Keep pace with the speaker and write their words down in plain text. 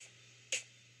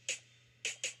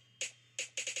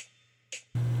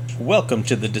Welcome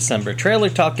to the December Trailer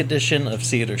Talk edition of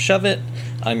See It or Shove It.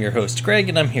 I'm your host Greg,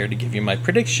 and I'm here to give you my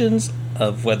predictions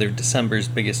of whether December's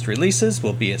biggest releases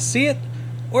will be a See It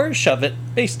or a Shove It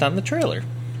based on the trailer.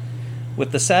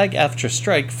 With the SAG-AFTRA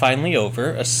strike finally over,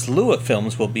 a slew of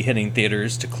films will be hitting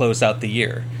theaters to close out the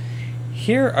year.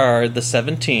 Here are the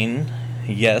 17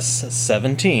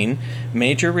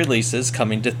 major releases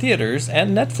coming to theaters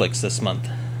and Netflix this month.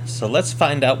 So let's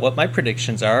find out what my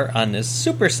predictions are on this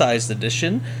supersized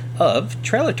edition of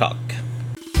Trailer Talk.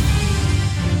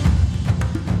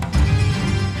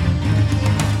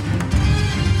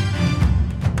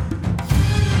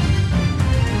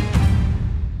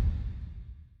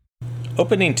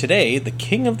 Opening today, The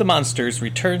King of the Monsters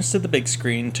returns to the big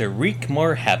screen to wreak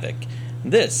more havoc.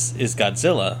 This is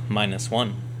Godzilla Minus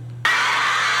One.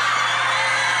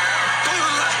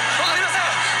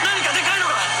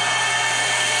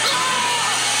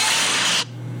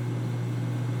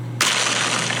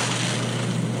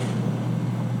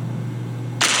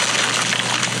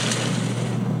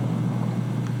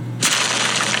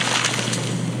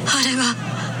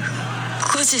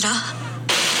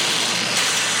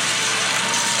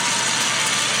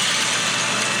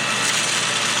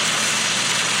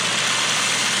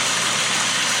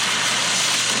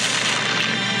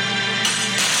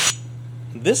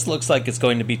 This looks like it's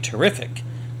going to be terrific.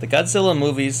 The Godzilla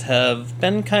movies have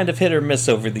been kind of hit or miss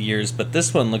over the years, but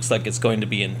this one looks like it's going to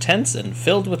be intense and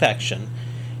filled with action.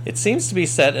 It seems to be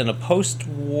set in a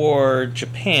post-war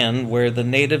Japan where the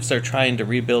natives are trying to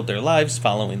rebuild their lives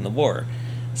following the war.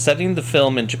 Setting the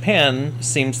film in Japan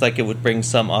seems like it would bring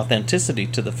some authenticity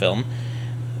to the film,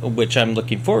 which I'm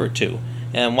looking forward to.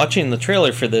 And watching the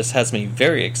trailer for this has me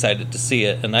very excited to see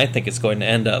it, and I think it's going to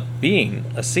end up being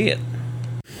a See It.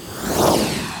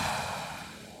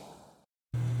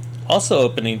 Also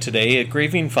opening today, a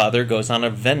grieving father goes on a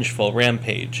vengeful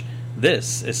rampage.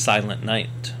 This is Silent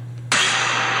Night.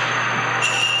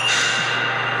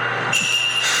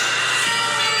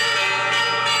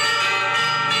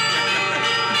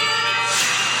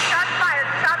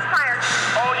 Shots fired.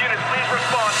 All units, please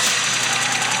respond.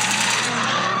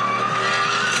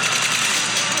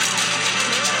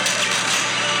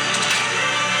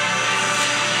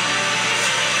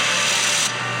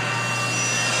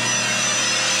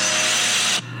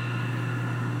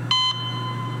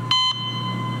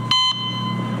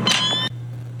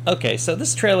 Okay, so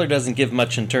this trailer doesn't give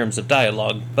much in terms of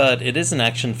dialogue, but it is an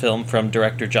action film from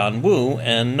director John Woo,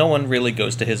 and no one really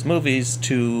goes to his movies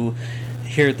to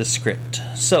hear the script.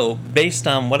 So, based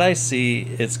on what I see,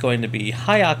 it's going to be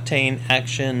high-octane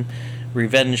action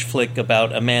revenge flick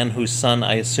about a man whose son,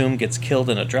 I assume, gets killed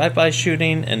in a drive-by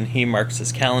shooting, and he marks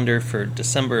his calendar for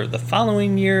December of the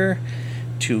following year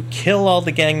to kill all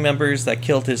the gang members that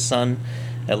killed his son.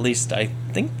 At least I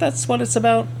think that's what it's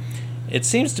about. It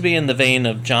seems to be in the vein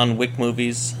of John Wick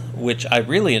movies, which I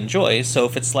really enjoy, so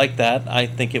if it's like that, I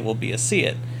think it will be a See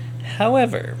It.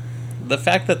 However, the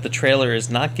fact that the trailer is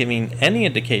not giving any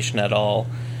indication at all,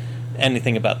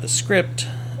 anything about the script,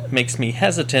 makes me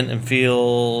hesitant and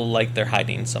feel like they're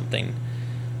hiding something.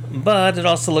 But it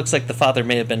also looks like the father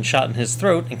may have been shot in his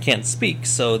throat and can't speak,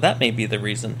 so that may be the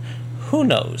reason. Who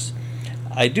knows?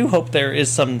 I do hope there is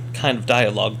some kind of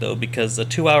dialogue, though, because a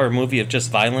 2-hour movie of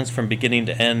just violence from beginning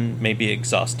to end may be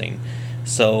exhausting.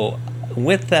 So,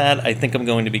 with that, I think I'm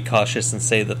going to be cautious and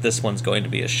say that this one's going to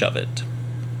be a Shove It.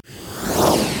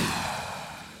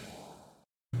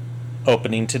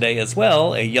 Opening today as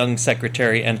well, a young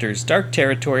secretary enters dark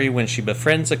territory when she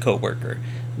befriends a coworker.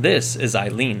 This is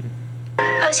Eileen.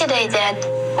 How's your day, Dad?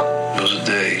 It was a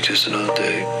day, just another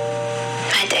day.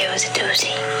 My day was a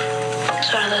doozy.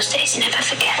 It's one of those days you never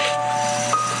forget.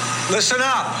 Listen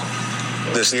up.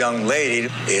 This young lady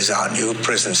is our new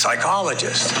prison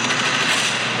psychologist.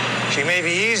 She may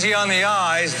be easy on the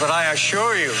eyes, but I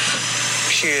assure you,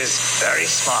 she is very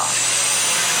smart.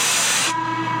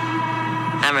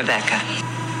 I'm Rebecca.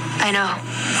 I know.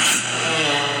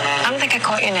 I don't think I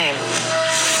caught your name.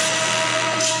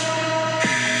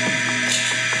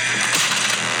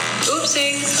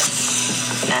 Oopsie.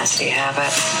 Nasty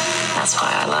habit. That's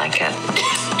why I like it.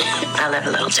 I live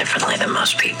a little differently than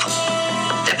most people.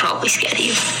 They're probably scared of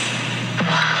you.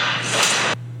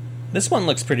 This one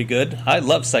looks pretty good. I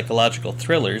love psychological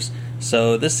thrillers,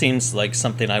 so this seems like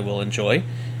something I will enjoy.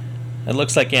 It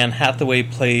looks like Anne Hathaway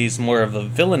plays more of a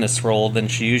villainous role than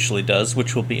she usually does,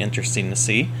 which will be interesting to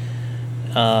see.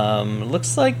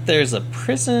 Looks like there's a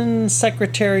prison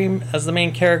secretary as the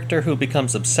main character who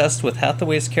becomes obsessed with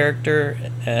Hathaway's character,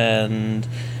 and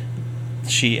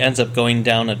she ends up going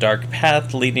down a dark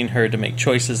path, leading her to make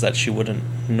choices that she wouldn't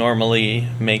normally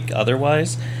make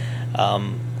otherwise.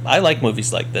 I like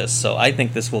movies like this, so I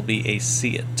think this will be a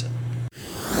see it.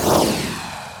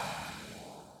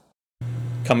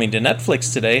 Coming to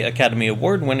Netflix today, Academy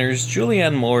Award winners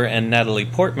Julianne Moore and Natalie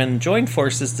Portman joined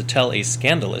forces to tell a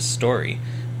scandalous story.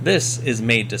 This is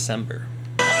May December.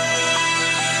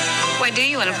 Why do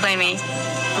you want to play me?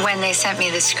 When they sent me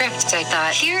the script, I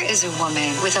thought, here is a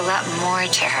woman with a lot more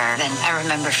to her than I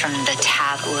remember from the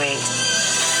tabloids.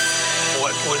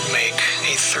 What would make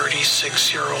a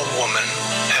 36-year-old woman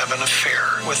have an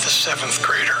affair with a 7th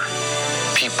grader?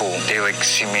 People, they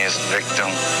see me as a victim.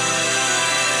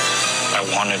 I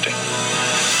wanted it.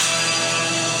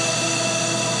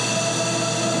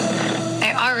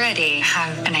 I already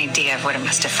have an idea of what it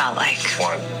must have felt like.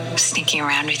 What? Sneaking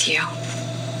around with you.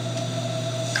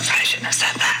 I probably shouldn't have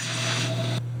said that.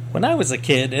 When I was a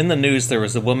kid, in the news there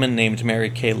was a woman named Mary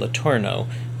Kay Letourneau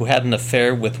who had an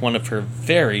affair with one of her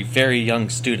very, very young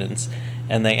students,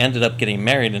 and they ended up getting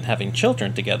married and having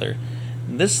children together.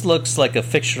 This looks like a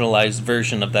fictionalized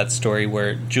version of that story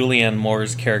where Julianne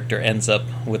Moore's character ends up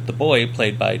with the boy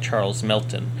played by Charles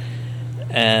Melton,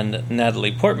 and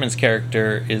Natalie Portman's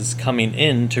character is coming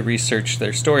in to research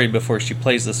their story before she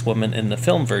plays this woman in the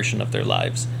film version of their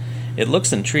lives. It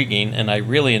looks intriguing, and I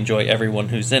really enjoy everyone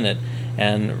who's in it,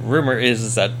 and rumor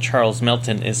is that Charles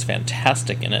Melton is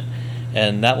fantastic in it,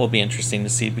 and that will be interesting to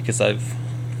see because I've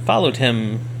followed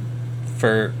him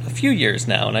for a few years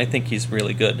now, and I think he's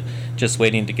really good, just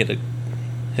waiting to get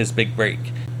his big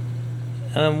break.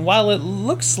 While it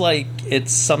looks like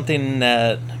it's something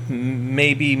that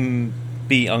maybe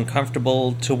be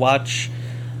uncomfortable to watch,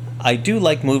 I do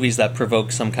like movies that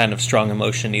provoke some kind of strong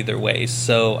emotion either way,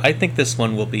 so I think this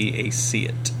one will be a see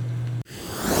it.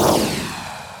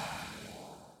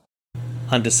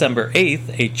 On December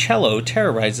 8th, a cello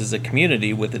terrorizes a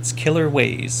community with its killer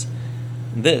ways.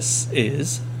 This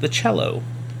is The Cello.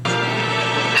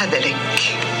 حضرتك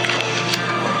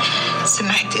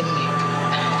سمعت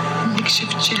إنك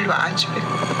شفت cello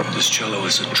عجبك. This cello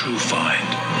is a true find.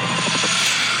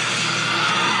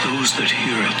 Those that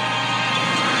hear it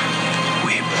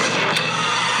weep.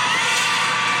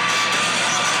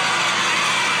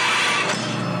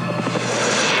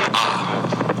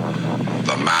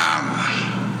 The man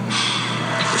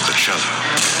with the cello.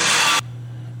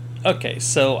 Okay,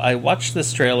 so I watched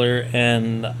this trailer,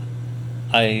 and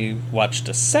I watched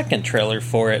a second trailer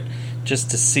for it just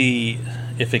to see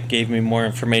if it gave me more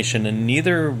information, and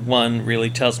neither one really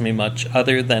tells me much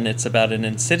other than it's about an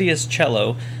insidious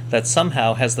cello that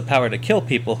somehow has the power to kill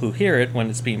people who hear it when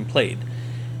it's being played.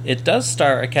 It does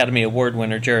star Academy Award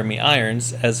winner Jeremy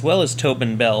Irons, as well as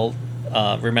Tobin Bell,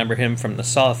 remember him from the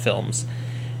Saw films,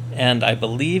 and I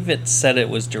believe it said it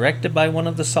was directed by one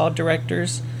of the Saw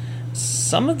directors.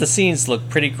 Some of the scenes look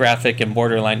pretty graphic and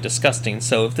borderline disgusting,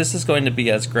 so if this is going to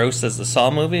be as gross as the Saw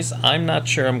movies, I'm not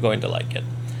sure I'm going to like it.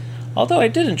 Although I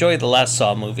did enjoy the last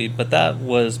Saw movie, but that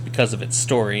was because of its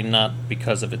story, not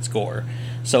because of its gore.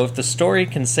 So if the story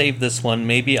can save this one,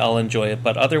 maybe I'll enjoy it,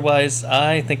 but otherwise,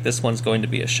 I think this one's going to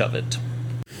be a shove-it.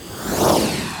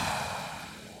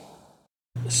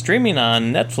 Streaming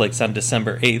on Netflix on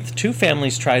December 8th, two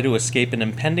families try to escape an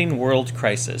impending world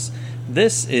crisis.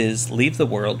 This is Leave the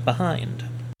World Behind.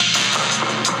 Get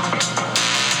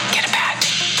a pad.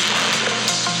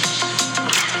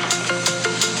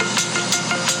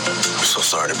 I'm so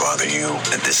sorry to bother you,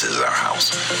 and this is our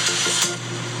house.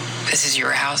 This is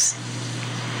your house?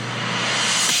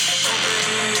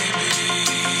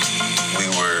 We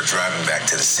were driving back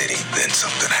to the city, then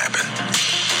something happened.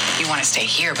 You want to stay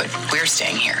here, but we're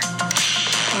staying here.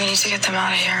 We need to get them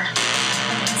out of here.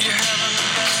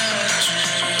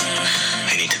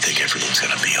 I need to think everything's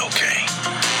gonna be okay.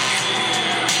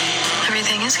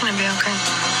 Everything is going to be okay,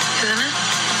 isn't it?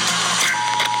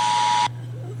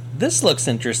 This looks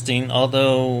interesting,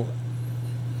 although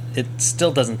it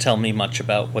still doesn't tell me much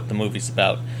about what the movie's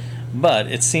about.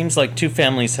 But it seems like two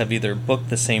families have either booked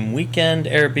the same weekend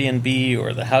Airbnb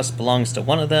or the house belongs to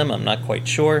one of them, I'm not quite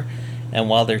sure. And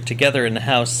while they're together in the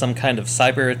house, some kind of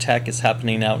cyber attack is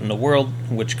happening out in the world,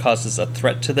 which causes a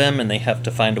threat to them, and they have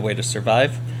to find a way to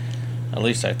survive. At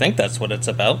least I think that's what it's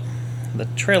about. The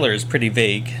trailer is pretty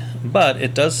vague, but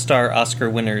it does star Oscar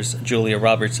winners Julia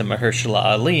Roberts and Mahershala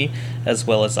Ali, as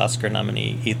well as Oscar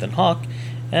nominee Ethan Hawke,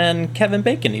 and Kevin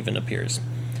Bacon even appears.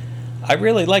 I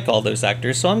really like all those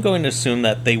actors, so I'm going to assume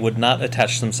that they would not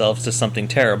attach themselves to something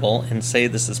terrible and say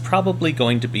this is probably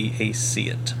going to be a see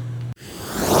it.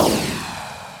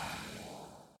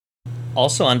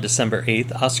 Also on December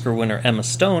 8th, Oscar winner Emma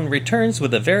Stone returns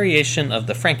with a variation of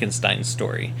the Frankenstein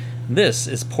story. This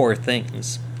is Poor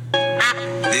Things.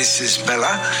 This is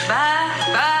Bella.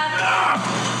 Bye.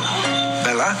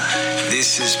 Bella. Bella.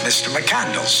 This is Mr.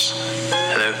 McCandles.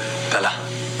 Hello, Bella.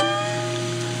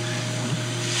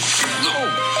 Oh,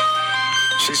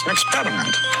 she's an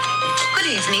experiment.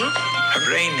 Good evening. Her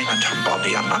brain and her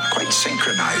body are not quite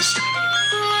synchronized.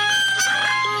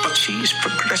 But she's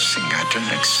progressing at an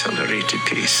accelerated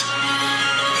pace.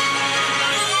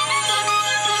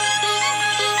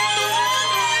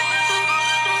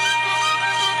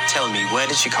 Tell me, where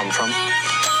did she come from?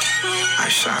 I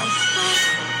shall.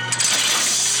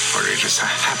 For it is a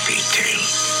happy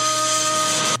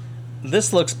tale.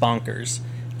 This looks bonkers.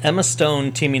 Emma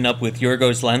Stone teaming up with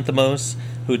Yorgos Lanthimos,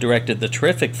 who directed the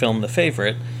terrific film The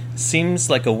Favorite, seems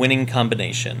like a winning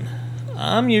combination.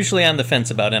 I'm usually on the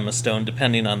fence about Emma Stone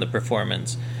depending on the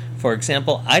performance. For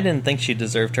example, I didn't think she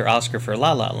deserved her Oscar for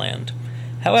La La Land.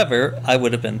 However, I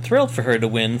would have been thrilled for her to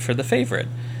win for The Favorite.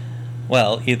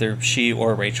 Well, either she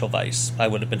or Rachel Weisz. I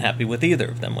would have been happy with either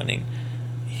of them winning.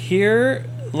 Here,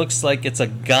 looks like it's a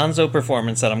gonzo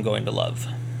performance that I'm going to love.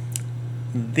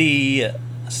 The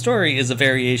story is a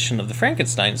variation of the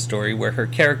Frankenstein story, where her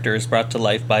character is brought to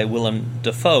life by Willem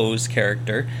Dafoe's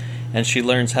character, and she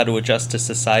learns how to adjust to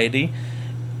society.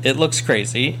 It looks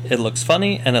crazy, it looks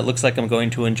funny, and it looks like I'm going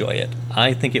to enjoy it.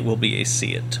 I think it will be a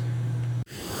see it.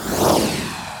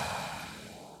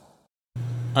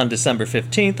 On December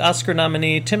 15th, Oscar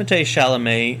nominee Timothée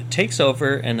Chalamet takes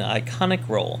over an iconic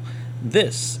role.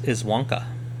 This is Wonka.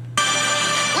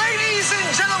 Ladies and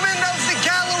gentlemen of the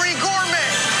Gallery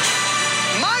Gourmet,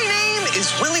 my name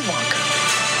is Willy Wonka.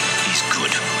 He's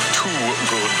good. Too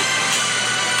good.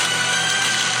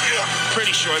 Yeah,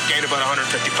 pretty sure I've gained about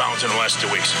 150 pounds in the last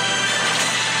 2 weeks.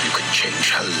 You could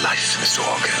change her life, Mr.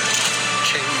 Wonka.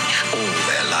 Change all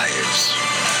their lives.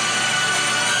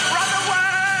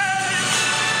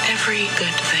 Every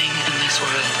good thing in this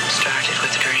world started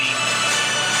with a dream.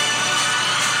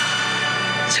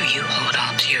 So you hold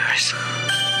on to yours.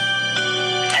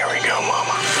 Here we go,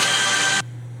 Mama.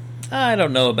 I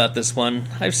don't know about this one.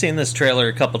 I've seen this trailer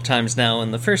a couple times now,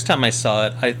 and the first time I saw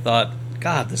it, I thought,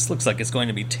 God, this looks like it's going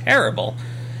to be terrible.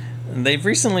 They've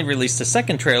recently released a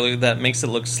second trailer that makes it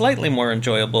look slightly more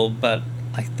enjoyable, but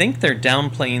I think they're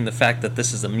downplaying the fact that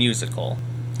this is a musical.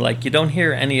 Like, you don't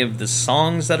hear any of the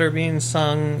songs that are being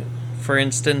sung, for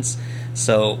instance,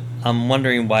 so I'm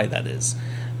wondering why that is.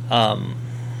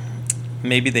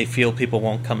 Maybe they feel people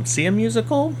won't come see a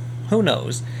musical? Who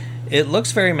knows? It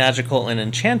looks very magical and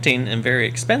enchanting and very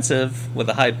expensive with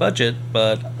a high budget,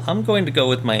 but I'm going to go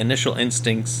with my initial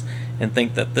instincts and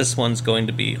think that this one's going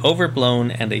to be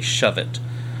overblown and a shove it.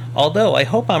 Although I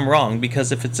hope I'm wrong,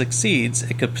 because if it succeeds,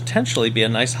 it could potentially be a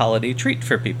nice holiday treat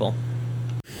for people.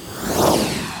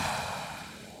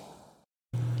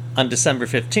 On December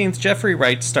 15th, Jeffrey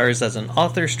Wright stars as an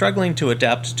author struggling to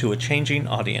adapt to a changing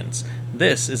audience.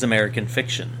 This is American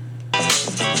Fiction.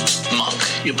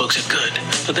 Monk, your books are good,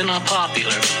 but they're not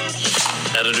popular.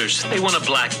 Editors, they want a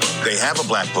black book. They have a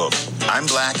black book. I'm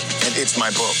black, and it's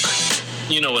my book.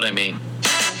 You know what I mean.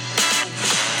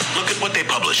 Look at what they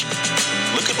publish.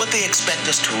 Look at what they expect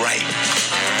us to write.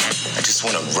 I just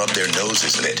want to rub their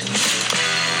noses in it.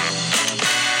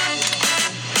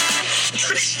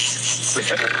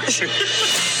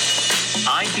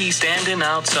 I'd be standing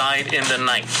outside in the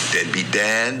night. Deadbeat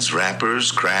dads,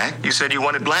 rappers, crack. You said you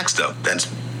wanted black stuff. That's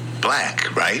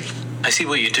black, right? I see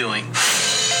what you're doing.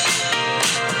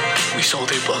 We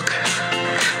sold your book.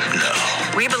 No.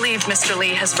 We believe Mr.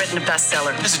 Lee has written a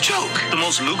bestseller. It's a joke. The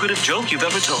most lucrative joke you've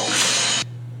ever told.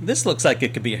 This looks like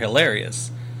it could be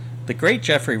hilarious. The great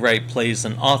Jeffrey Wright plays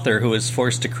an author who is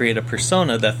forced to create a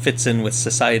persona that fits in with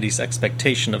society's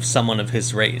expectation of someone of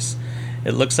his race.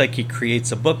 It looks like he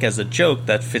creates a book as a joke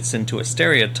that fits into a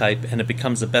stereotype, and it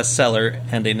becomes a bestseller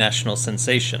and a national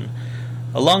sensation.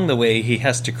 Along the way, he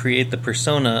has to create the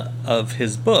persona of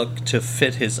his book to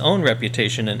fit his own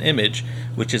reputation and image,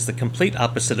 which is the complete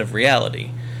opposite of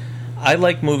reality. I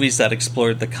like movies that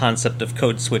explore the concept of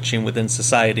code switching within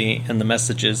society and the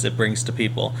messages it brings to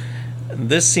people.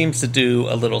 This seems to do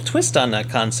a little twist on that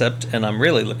concept, and I'm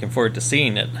really looking forward to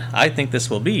seeing it. I think this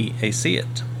will be a see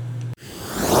it.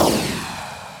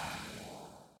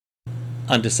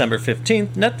 On December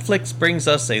 15th, Netflix brings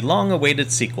us a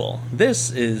long-awaited sequel. This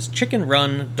is Chicken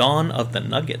Run: Dawn of the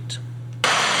Nugget.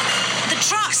 The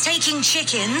truck's taking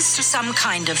chickens to some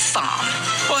kind of farm.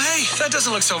 Well, hey, that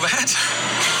doesn't look so bad.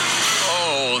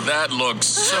 Oh, that looks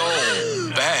so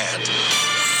bad.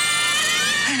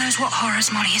 Who knows what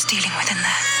horrors Molly is dealing with in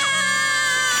there?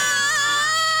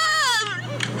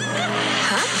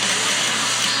 Huh?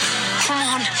 Come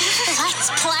on, let's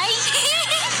play.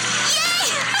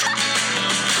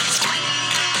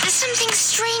 There's something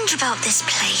strange think about this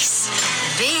place?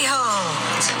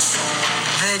 Behold,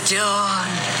 the dawn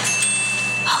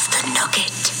of the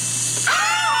Nugget.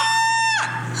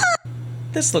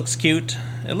 This looks cute.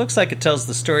 It looks like it tells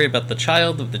the story about the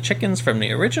child of the chickens from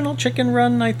the original Chicken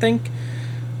Run, I think,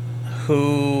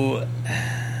 who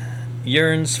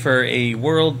yearns for a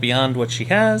world beyond what she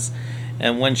has,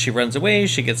 and when she runs away,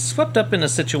 she gets swept up in a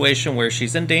situation where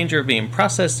she's in danger of being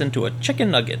processed into a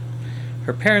chicken nugget.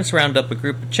 Her parents round up a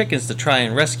group of chickens to try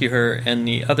and rescue her and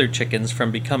the other chickens from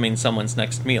becoming someone's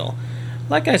next meal.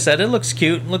 Like I said, it looks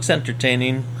cute, looks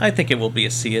entertaining. I think it will be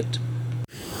a see it.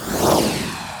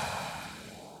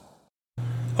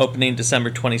 Opening December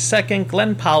 22nd,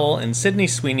 Glenn Powell and Sydney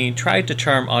Sweeney tried to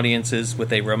charm audiences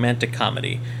with a romantic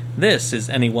comedy. This is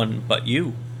Anyone But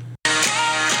You. How's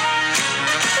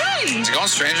it going,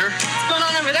 stranger? What's going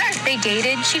on over there? They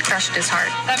dated. She crushed his heart.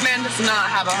 That man does not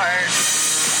have a heart.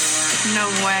 No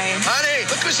way. Honey,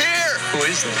 look who's here. Who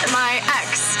is that? My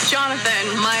ex,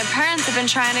 Jonathan. My parents have been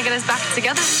trying to get us back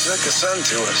together. He's like a son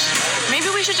to us. Maybe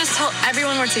we should just tell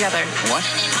everyone we're together. What?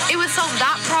 It would solve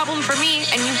that problem for me,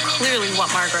 and you clearly want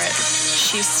Margaret.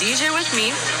 She sees you with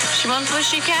me. She wants what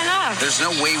she can't have. There's no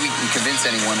way we can convince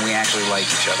anyone we actually like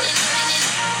each other.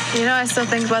 You know, I still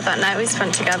think about that night we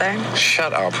spent together.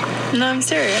 Shut up. No, I'm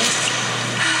serious.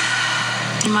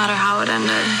 No matter how it ended,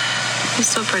 it was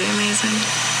still pretty amazing.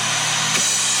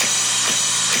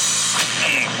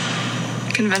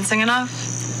 Convincing enough?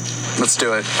 Let's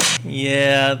do it.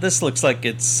 Yeah, this looks like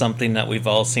it's something that we've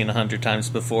all seen 100 times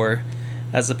before.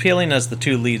 As appealing as the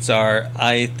two leads are,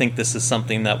 I think this is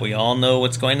something that we all know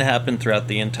what's going to happen throughout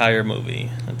the entire movie.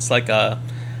 It's like a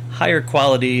higher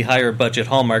quality, higher budget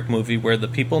Hallmark movie where the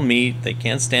people meet, they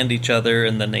can't stand each other,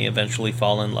 and then they eventually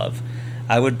fall in love.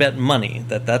 I would bet money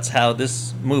that that's how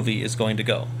this movie is going to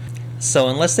go. So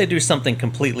unless they do something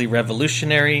completely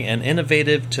revolutionary and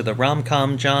innovative to the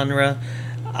rom-com genre,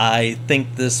 I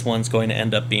think this one's going to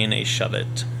end up being a shove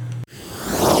it.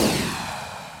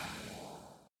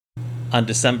 On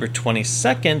December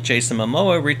 22nd, Jason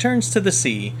Momoa returns to the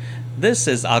sea. This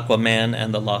is Aquaman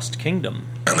and the Lost Kingdom.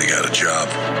 Finally got a job.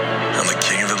 I'm the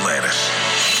king of Atlantis.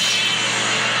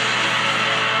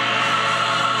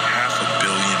 500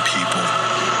 million people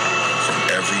from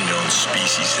every known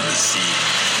species in the sea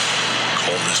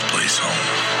call this place home.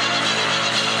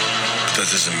 But that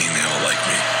doesn't mean they all like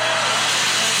me.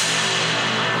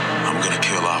 I'm gonna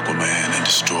kill Aquaman and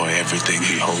destroy everything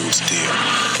he holds dear.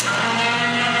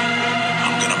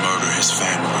 I'm gonna murder his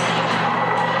family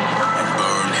and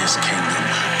burn his kingdom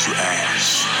to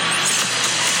ash.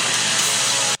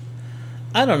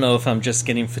 I don't know if I'm just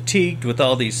getting fatigued with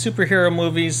all these superhero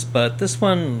movies, but this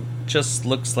one just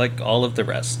looks like all of the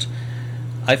rest.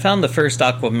 I found the first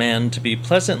Aquaman to be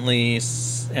pleasantly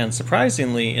and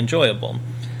surprisingly enjoyable,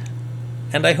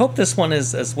 and I hope this one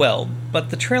is as well,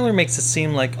 but the trailer makes it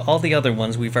seem like all the other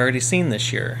ones we've already seen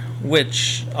this year,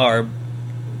 which are,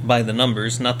 by the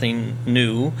numbers, nothing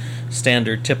new,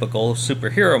 standard, typical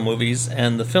superhero movies,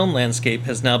 and the film landscape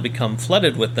has now become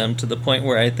flooded with them to the point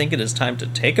where I think it is time to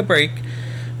take a break,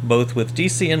 both with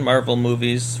DC and Marvel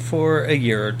movies, for a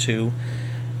year or two.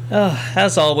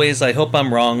 As always, I hope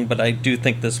I'm wrong, but I do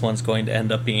think this one's going to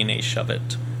end up being a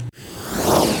shove-it.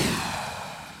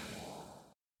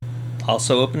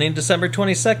 Also opening December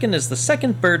 22nd is the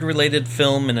second bird-related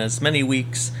film in as many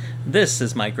weeks. This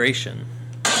is Migration.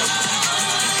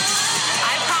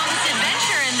 I promised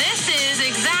adventure, and this is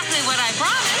exactly what I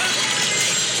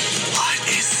promised. What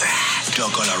is that?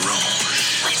 Duck à la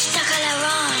Rouge. What's Duck à la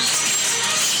Rouge?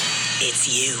 It's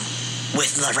you,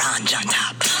 with L'Orange on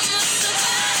top.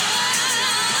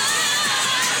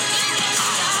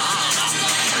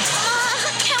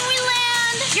 Can we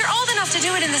land? You're old enough to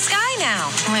do it in the sky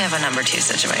now. We have a number 2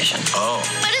 situation. Oh.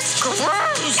 But it's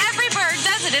gross. Every bird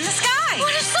does it in the sky.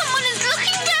 What if someone is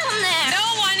looking down there?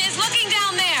 No one is looking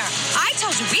down there. I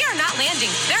told you we are not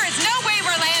landing. There is no way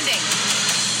we're landing.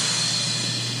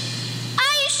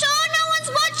 Are you sure no one's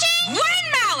watching?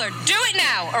 Win, Mallard. Do it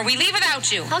now, or we leave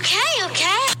without you. Okay.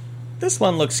 This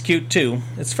one looks cute too.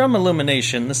 It's from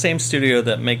Illumination, the same studio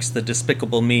that makes the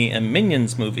Despicable Me and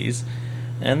Minions movies,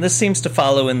 and this seems to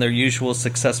follow in their usual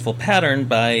successful pattern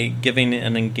by giving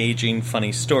an engaging,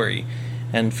 funny story.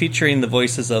 And featuring the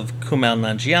voices of Kumail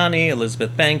Nanjiani,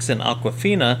 Elizabeth Banks, and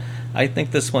Awkwafina, I think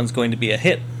this one's going to be a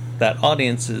hit that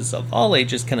audiences of all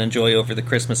ages can enjoy over the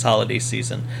Christmas holiday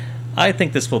season. I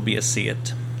think this will be a see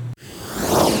it.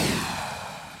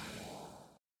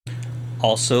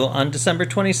 Also on December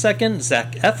 22nd,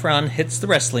 Zac Efron hits the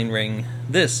wrestling ring.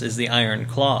 This is the Iron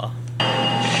Claw.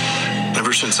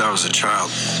 Ever since I was a child,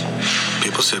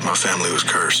 people said my family was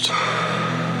cursed.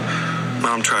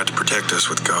 Mom tried to protect us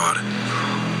with God.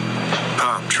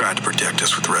 Bob tried to protect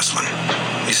us with wrestling.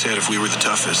 He said if we were the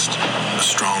toughest, the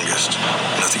strongest,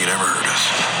 nothing had ever hurt us.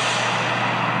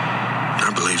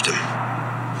 I believed him.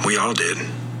 We all did.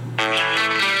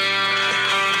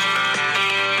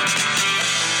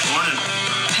 Morning.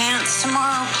 Pants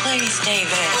tomorrow, please, David.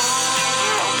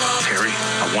 Terry,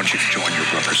 I want you to join your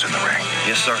brothers in the ring.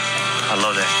 Yes, sir. I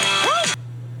love that.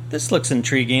 This looks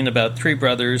intriguing, about three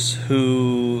brothers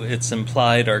who, it's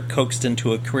implied, are coaxed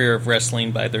into a career of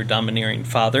wrestling by their domineering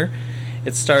father.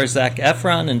 It stars Zac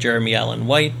Efron and Jeremy Allen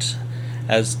White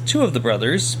as two of the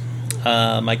brothers.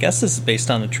 I guess this is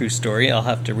based on a true story. I'll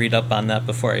have to read up on that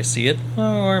before I see it,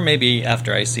 or maybe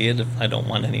after I see it if I don't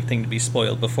want anything to be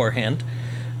spoiled beforehand.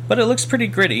 But it looks pretty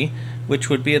gritty, which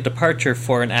would be a departure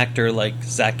for an actor like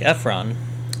Zac Efron.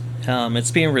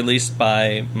 It's being released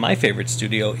by my favorite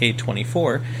studio,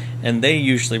 A24, and they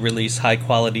usually release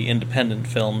high-quality independent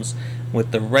films.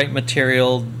 With the right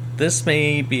material, this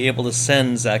may be able to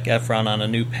send Zac Efron on a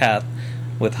new path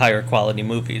with higher quality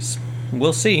movies.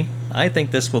 We'll see. I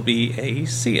think this will be a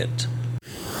see it.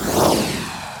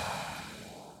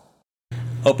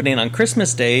 Opening on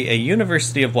Christmas Day, a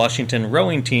University of Washington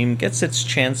rowing team gets its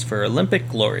chance for Olympic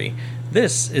glory.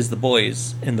 This is the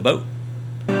boys in the boat.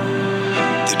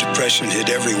 The Depression hit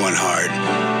everyone hard.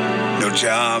 No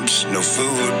jobs, no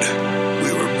food.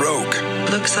 We were broke.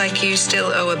 Looks like you still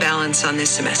owe a balance on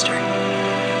this semester.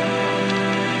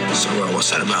 So what's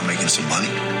that about making some money?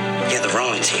 Yeah, the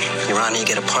rowing team. Your Honor, you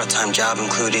get a part-time job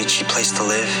included, cheap place to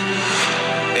live.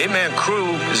 8-man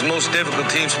crew is the most difficult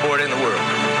team sport in the world.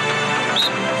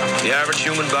 The average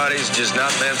human body is just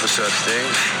not meant for such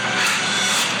things.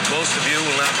 Most of you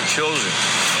will not be chosen.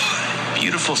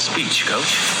 Beautiful speech,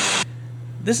 Coach.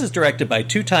 This is directed by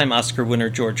two-time Oscar winner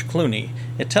George Clooney.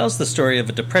 It tells the story of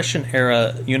a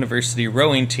Depression-era university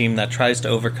rowing team that tries to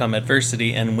overcome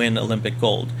adversity and win Olympic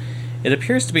gold. It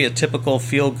appears to be a typical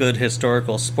feel-good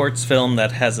historical sports film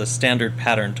that has a standard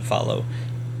pattern to follow.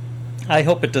 I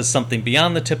hope it does something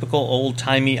beyond the typical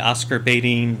old-timey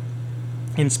Oscar-baiting,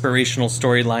 inspirational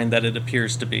storyline that it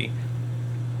appears to be.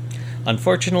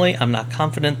 Unfortunately, I'm not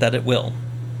confident that it will.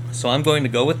 So I'm going to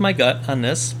go with my gut on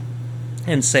this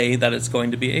and say that it's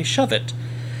going to be a shove it.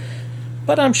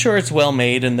 But I'm sure it's well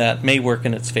made and that may work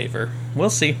in its favor. We'll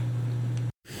see.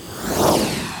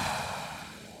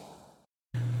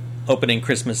 Opening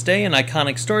Christmas Day, an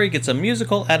iconic story gets a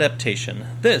musical adaptation.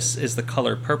 This is The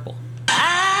Color Purple.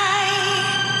 I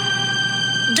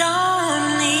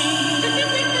don't need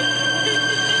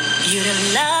you to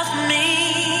love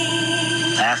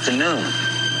me. Afternoon.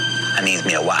 I need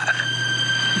me a wife.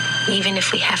 Even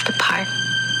if we have to part,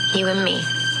 you and me,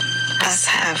 us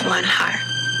have one heart.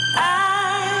 I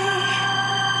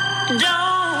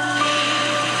don't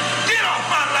need Get off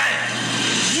my land!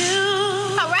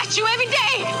 you. I'll rat you every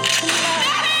day.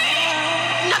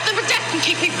 Nothing but death can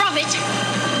keep me from it.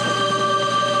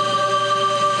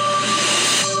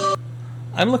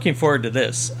 I'm looking forward to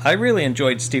this. I really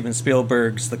enjoyed Steven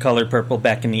Spielberg's The Color Purple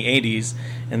back in the 80s,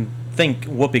 and think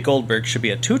Whoopi Goldberg should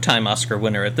be a two-time Oscar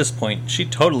winner at this point. She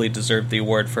totally deserved the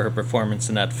award for her performance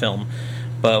in that film.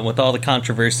 But with all the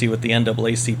controversy with the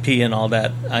NAACP and all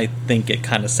that, I think it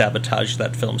kind of sabotaged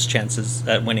that film's chances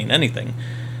at winning anything.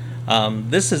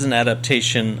 This is an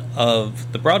adaptation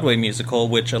of the Broadway musical,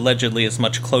 which allegedly is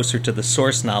much closer to the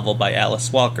source novel by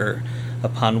Alice Walker,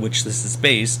 upon which this is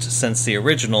based, since the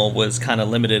original was kind of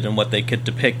limited in what they could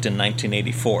depict in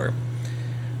 1984.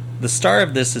 The star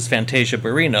of this is Fantasia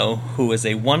Barrino, who is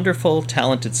a wonderful,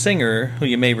 talented singer who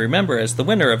you may remember as the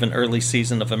winner of an early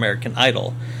season of American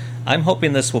Idol. I'm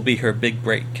hoping this will be her big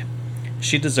break.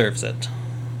 She deserves it.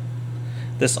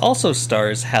 This also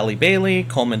stars Halle Bailey,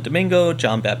 Coleman Domingo,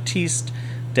 John Baptiste,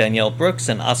 Danielle Brooks,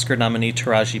 and Oscar nominee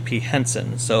Taraji P.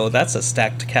 Henson, so that's a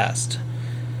stacked cast.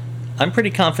 I'm pretty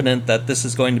confident that this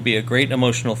is going to be a great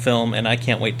emotional film, and I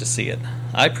can't wait to see it.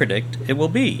 I predict it will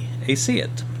be a see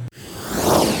it.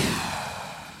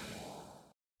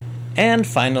 And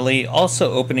finally,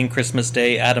 also opening Christmas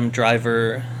Day, Adam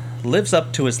Driver lives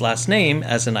up to his last name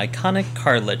as an iconic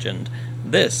car legend.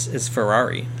 This is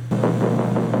Ferrari.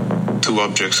 Two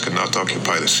objects cannot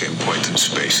occupy the same point in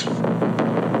space at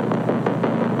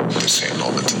the same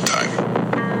moment in time.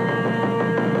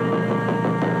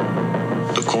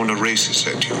 The corner races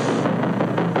at you.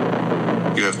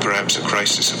 You have perhaps a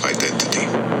crisis of identity.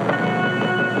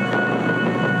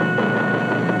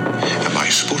 Am I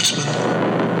a sportsman?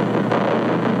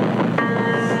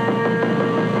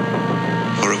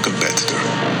 Or a competitor?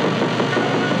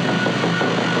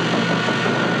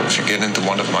 If you get into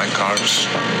one of my cars,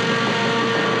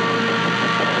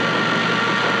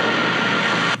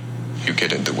 you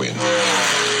get in the win.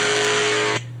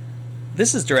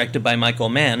 This is directed by Michael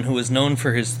Mann, who is known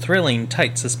for his thrilling,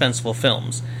 tight, suspenseful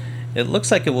films. It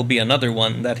looks like it will be another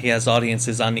one that he has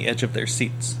audiences on the edge of their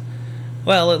seats.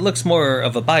 Well, it looks more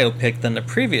of a biopic than the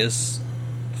previous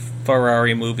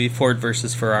Ferrari movie, Ford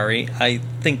vs. Ferrari. I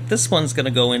think this one's going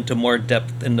to go into more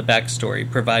depth in the backstory,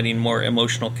 providing more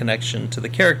emotional connection to the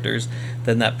characters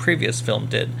than that previous film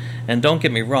did. And don't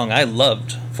get me wrong, I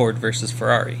loved Ford vs.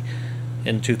 Ferrari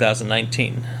in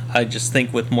 2019. I just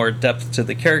think with more depth to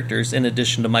the characters, in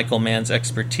addition to Michael Mann's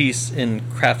expertise in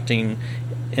crafting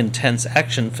intense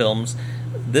action films,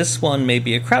 this one may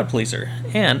be a crowd pleaser,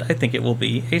 and I think it will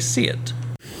be a see it.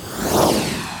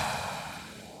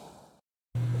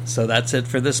 So that's it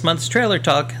for this month's Trailer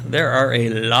Talk. There are a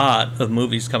lot of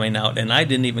movies coming out, and I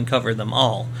didn't even cover them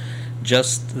all,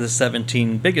 just the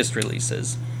 17 biggest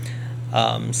releases.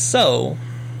 So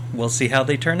we'll see how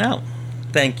they turn out.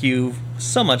 Thank you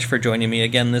so much for joining me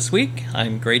again this week.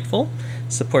 I'm grateful.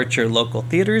 Support your local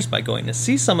theaters by going to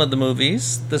see some of the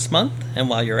movies this month, and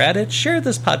while you're at it, share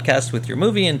this podcast with your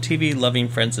movie and TV loving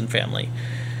friends and family.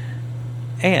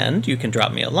 And you can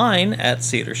drop me a line at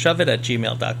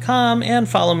seeitorshoveit@gmail.com and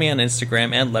follow me on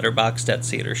Instagram and Letterboxd at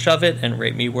seeitorshoveit and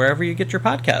rate me wherever you get your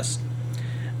podcast.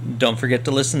 Don't forget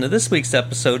to listen to this week's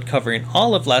episode covering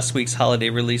all of last week's holiday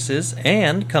releases,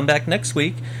 and come back next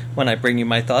week when I bring you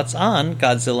my thoughts on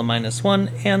Godzilla Minus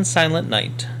One and Silent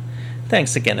Night.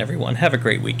 Thanks again, everyone. Have a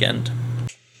great weekend.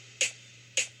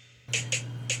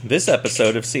 This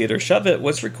episode of See It or Shove It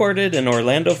was recorded in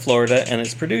Orlando, Florida, and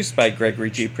is produced by Gregory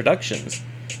G. Productions.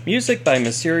 Music by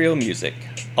Mysterio Music.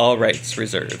 All rights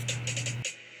reserved.